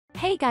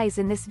Hey guys,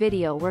 in this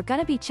video we're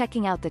gonna be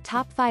checking out the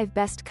top 5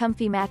 best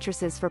comfy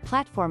mattresses for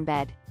platform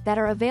bed, that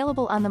are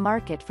available on the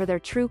market for their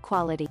true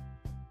quality.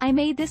 I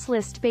made this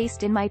list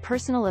based in my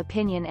personal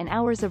opinion and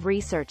hours of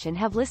research and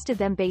have listed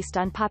them based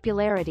on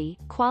popularity,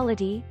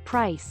 quality,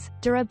 price,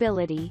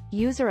 durability,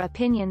 user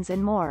opinions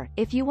and more.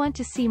 If you want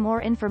to see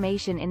more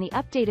information in the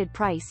updated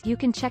price you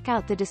can check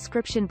out the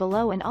description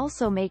below and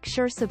also make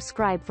sure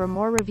subscribe for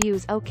more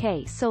reviews.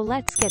 Okay, so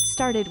let's get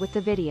started with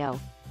the video.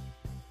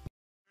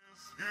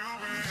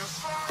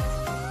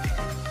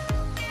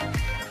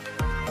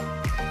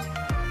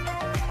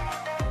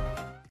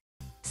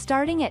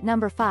 Starting at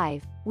number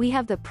 5, we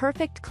have the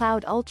Perfect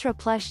Cloud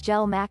UltraPlush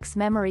Gel Max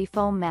Memory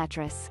Foam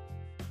Mattress.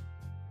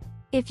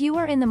 If you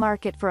are in the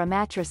market for a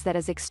mattress that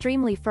is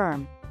extremely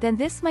firm, then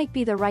this might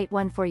be the right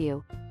one for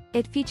you.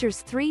 It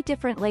features 3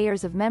 different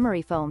layers of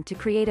memory foam to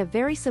create a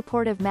very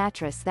supportive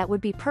mattress that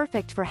would be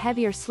perfect for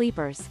heavier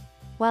sleepers.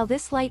 While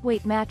this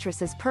lightweight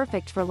mattress is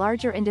perfect for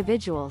larger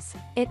individuals,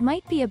 it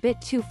might be a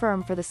bit too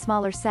firm for the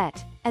smaller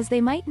set, as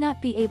they might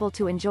not be able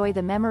to enjoy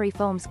the memory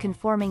foam's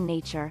conforming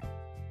nature.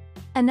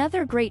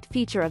 Another great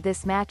feature of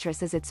this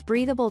mattress is its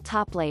breathable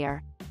top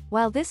layer.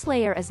 While this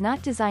layer is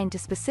not designed to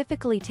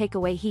specifically take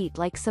away heat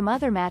like some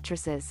other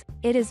mattresses,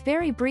 it is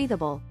very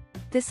breathable.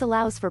 This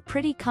allows for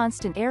pretty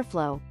constant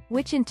airflow,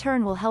 which in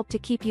turn will help to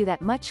keep you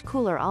that much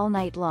cooler all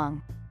night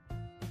long.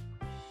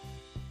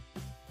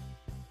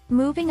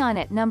 Moving on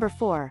at number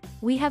 4,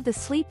 we have the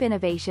Sleep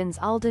Innovations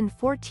Alden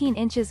 14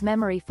 inches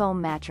Memory Foam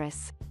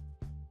Mattress.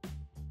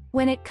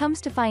 When it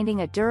comes to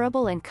finding a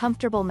durable and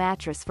comfortable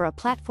mattress for a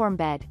platform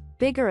bed,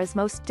 bigger is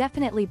most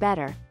definitely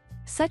better.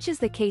 Such is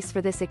the case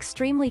for this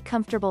extremely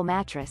comfortable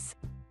mattress.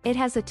 It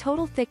has a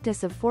total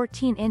thickness of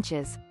 14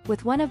 inches,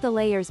 with one of the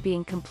layers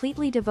being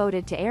completely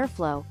devoted to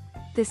airflow.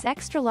 This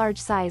extra large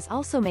size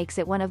also makes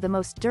it one of the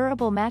most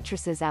durable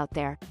mattresses out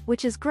there,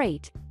 which is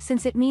great,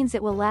 since it means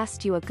it will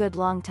last you a good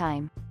long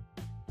time.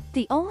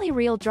 The only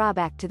real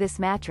drawback to this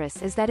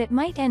mattress is that it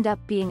might end up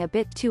being a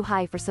bit too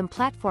high for some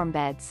platform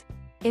beds.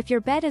 If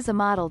your bed is a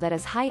model that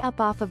is high up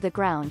off of the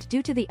ground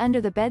due to the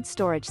under-the-bed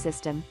storage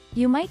system,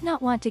 you might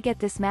not want to get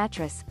this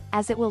mattress,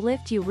 as it will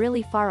lift you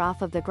really far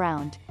off of the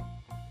ground.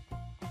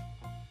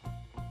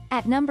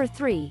 At number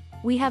 3,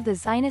 we have the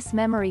Zinus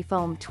Memory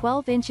Foam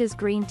 12 inches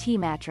Green Tea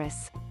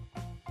Mattress.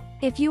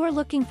 If you are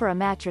looking for a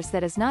mattress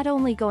that is not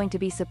only going to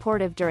be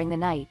supportive during the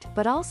night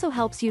but also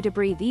helps you to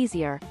breathe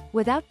easier,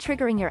 without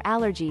triggering your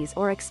allergies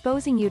or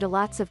exposing you to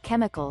lots of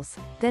chemicals,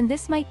 then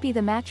this might be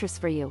the mattress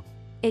for you.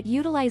 It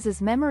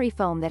utilizes memory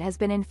foam that has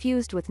been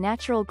infused with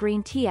natural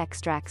green tea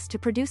extracts to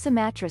produce a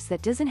mattress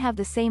that doesn't have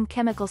the same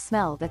chemical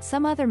smell that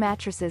some other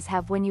mattresses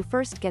have when you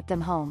first get them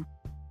home.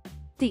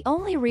 The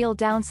only real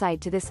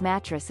downside to this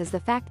mattress is the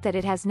fact that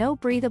it has no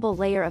breathable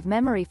layer of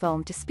memory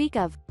foam to speak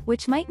of,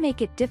 which might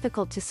make it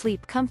difficult to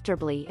sleep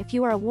comfortably if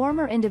you are a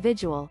warmer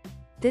individual.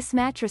 This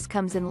mattress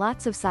comes in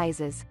lots of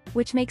sizes,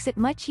 which makes it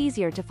much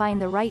easier to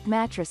find the right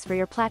mattress for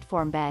your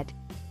platform bed.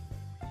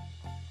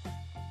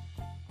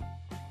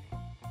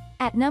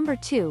 At number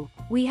 2,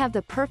 we have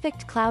the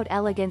Perfect Cloud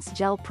Elegance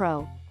Gel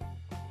Pro.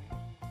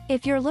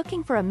 If you're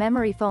looking for a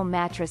memory foam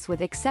mattress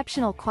with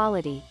exceptional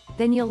quality,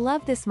 then you'll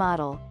love this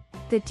model.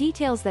 The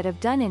details that have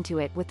done into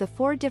it with the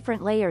 4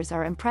 different layers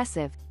are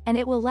impressive, and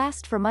it will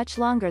last for much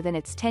longer than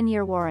its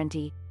 10-year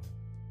warranty.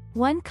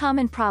 One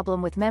common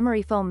problem with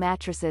memory foam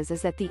mattresses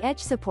is that the edge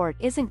support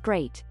isn't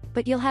great,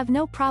 but you'll have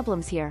no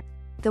problems here.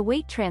 The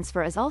weight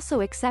transfer is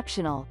also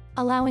exceptional,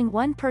 allowing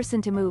one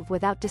person to move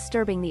without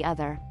disturbing the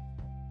other.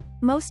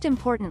 Most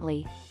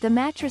importantly, the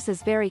mattress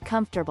is very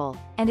comfortable,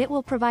 and it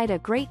will provide a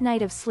great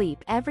night of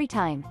sleep every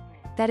time.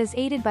 That is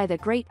aided by the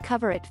great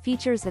cover it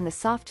features and the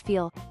soft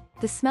feel.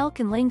 The smell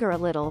can linger a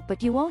little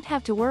but you won't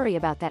have to worry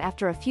about that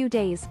after a few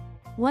days.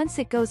 Once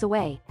it goes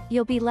away,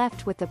 you'll be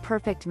left with the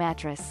perfect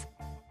mattress.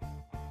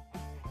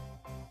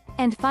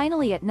 And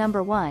finally at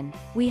number 1,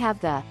 we have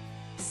the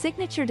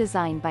Signature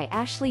Design by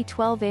Ashley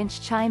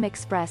 12-inch Chime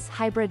Express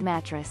Hybrid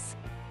Mattress.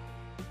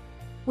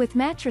 With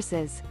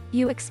mattresses,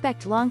 you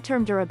expect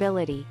long-term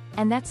durability,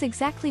 and that's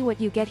exactly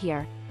what you get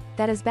here.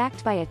 That is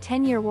backed by a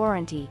 10-year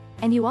warranty,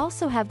 and you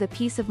also have the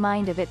peace of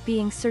mind of it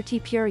being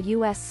CertiPure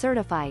US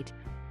certified.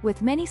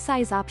 With many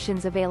size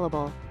options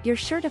available, you're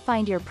sure to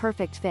find your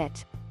perfect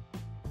fit.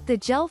 The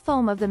gel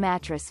foam of the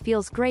mattress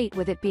feels great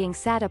with it being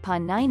sat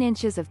upon 9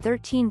 inches of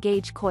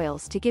 13-gauge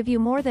coils to give you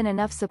more than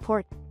enough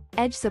support.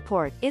 Edge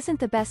support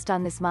isn't the best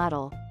on this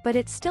model, but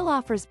it still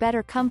offers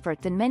better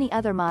comfort than many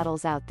other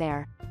models out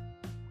there.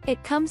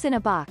 It comes in a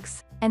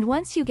box, and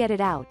once you get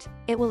it out,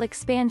 it will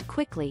expand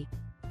quickly.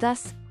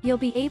 Thus, you'll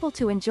be able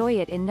to enjoy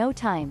it in no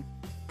time.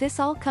 This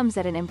all comes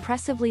at an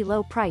impressively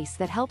low price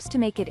that helps to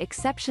make it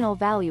exceptional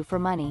value for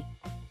money.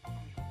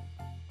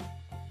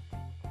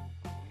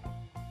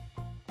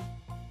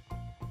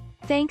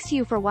 Thanks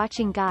you for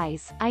watching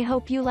guys. I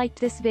hope you liked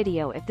this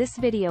video. If this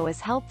video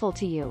is helpful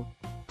to you,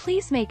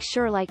 please make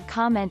sure like,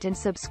 comment and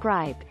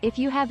subscribe. If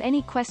you have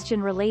any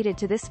question related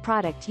to this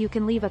product you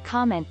can leave a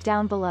comment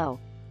down below.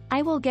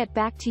 I will get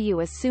back to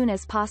you as soon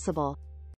as possible.